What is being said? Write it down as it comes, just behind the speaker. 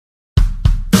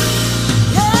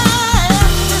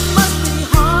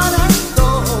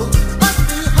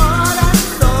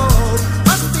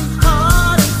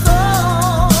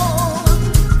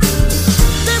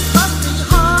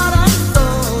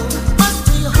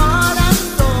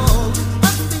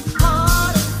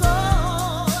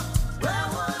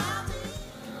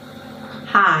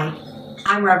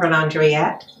I'm Reverend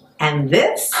Andriette, and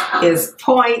this is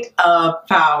Point of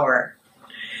Power.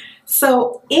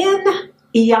 So in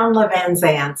Iyanla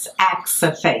Vanzant's Acts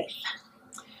of Faith,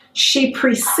 she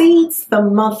precedes the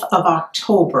month of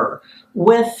October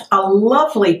with a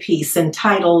lovely piece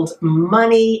entitled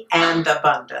Money and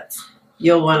Abundance.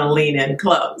 You'll want to lean in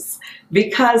close,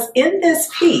 because in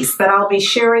this piece that I'll be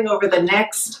sharing over the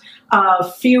next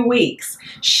few weeks,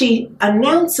 she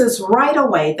announces right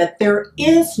away that there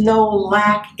is no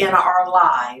lack in our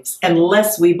lives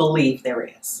unless we believe there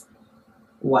is.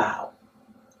 Wow.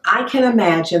 I can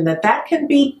imagine that that can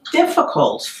be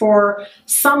difficult for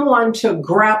someone to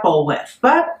grapple with,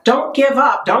 but don't give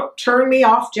up. Don't turn me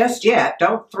off just yet.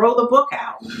 Don't throw the book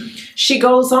out. She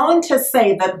goes on to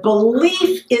say that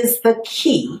belief is the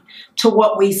key to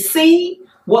what we see,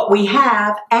 what we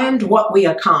have, and what we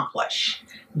accomplish.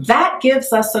 That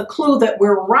gives us a clue that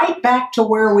we're right back to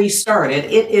where we started.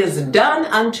 It is done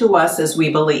unto us as we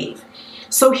believe.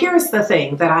 So here's the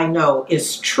thing that I know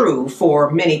is true for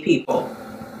many people.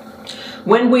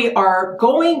 When we are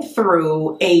going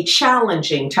through a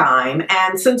challenging time,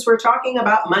 and since we're talking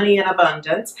about money and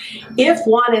abundance, if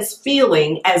one is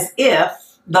feeling as if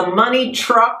the money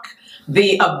truck,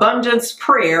 the abundance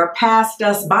prayer passed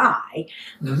us by,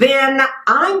 then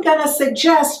I'm going to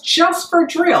suggest, just for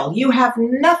drill, you have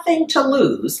nothing to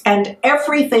lose and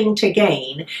everything to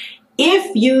gain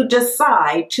if you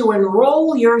decide to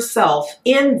enroll yourself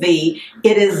in the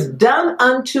 "it is done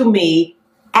unto me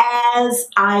as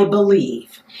I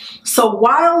believe." So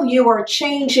while you are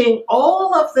changing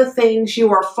all of the things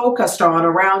you are focused on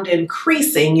around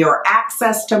increasing your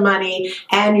access to money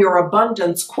and your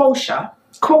abundance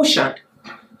quotient,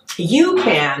 you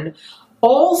can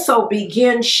also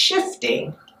begin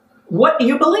shifting what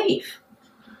you believe.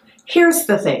 Here's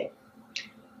the thing.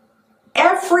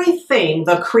 Everything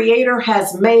the Creator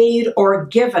has made or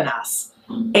given us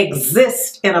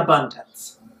exists in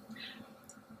abundance.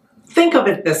 Think of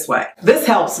it this way. This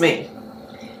helps me.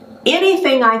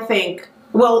 Anything I think,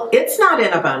 well, it's not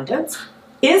in abundance.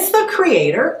 Is the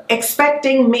Creator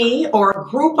expecting me or a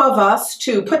group of us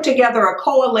to put together a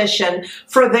coalition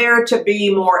for there to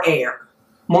be more air,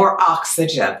 more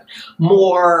oxygen,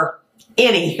 more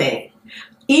anything?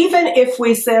 Even if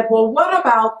we said, well, what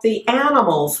about the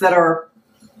animals that are,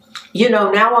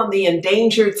 now on the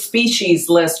endangered species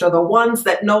list, or the ones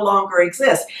that no longer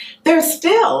exist? There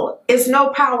still is no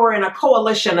power in a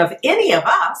coalition of any of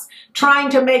us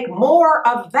trying to make more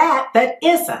of that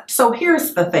isn't. So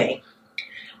here's the thing.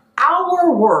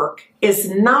 Our work is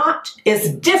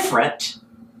different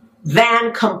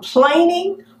than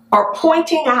complaining or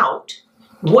pointing out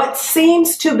what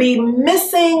seems to be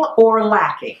missing or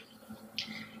lacking.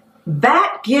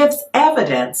 That gives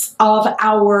evidence of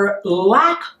our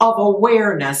lack of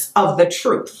awareness of the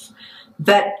truth,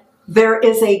 that there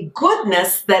is a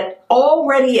goodness that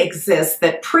already exists,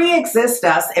 that pre-exists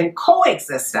us and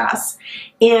coexist us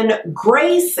in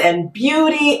grace and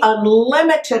beauty,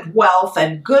 unlimited wealth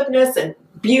and goodness and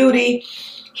beauty.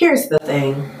 Here's the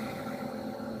thing.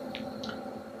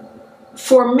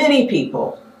 For many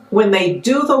people, when they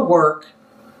do the work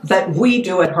that we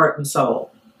do at Heart and Soul,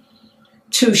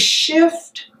 to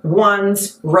shift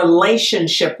one's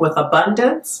relationship with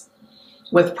abundance,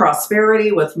 with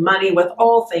prosperity, with money, with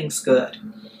all things good.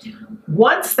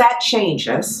 Once that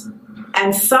changes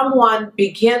and someone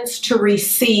begins to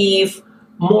receive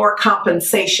more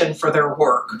compensation for their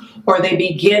work, or they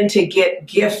begin to get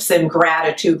gifts and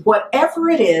gratitude, whatever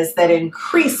it is that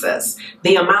increases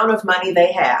the amount of money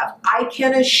they have, I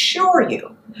can assure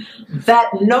you that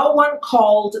no one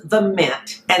called the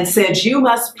mint and said, you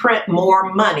must print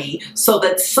more money so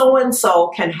that so-and-so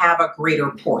can have a greater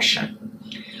portion.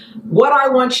 What I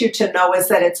want you to know is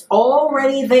that it's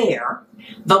already there.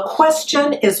 The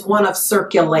question is one of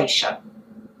circulation.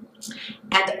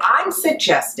 And I'm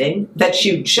suggesting that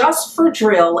you, just for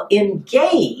drill,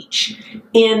 engage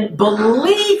in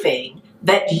believing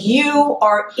that you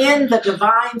are in the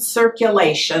divine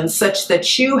circulation such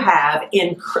that you have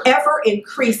ever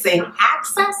increasing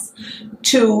access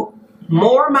to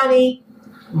more money,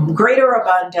 greater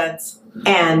abundance,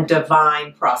 and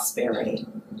divine prosperity.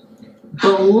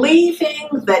 Believing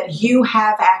that you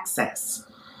have access,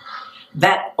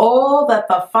 that all that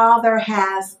the Father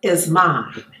has is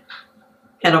mine,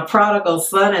 in a prodigal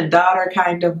son and daughter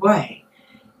kind of way,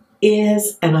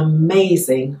 is an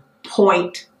amazing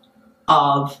point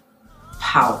of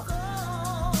power.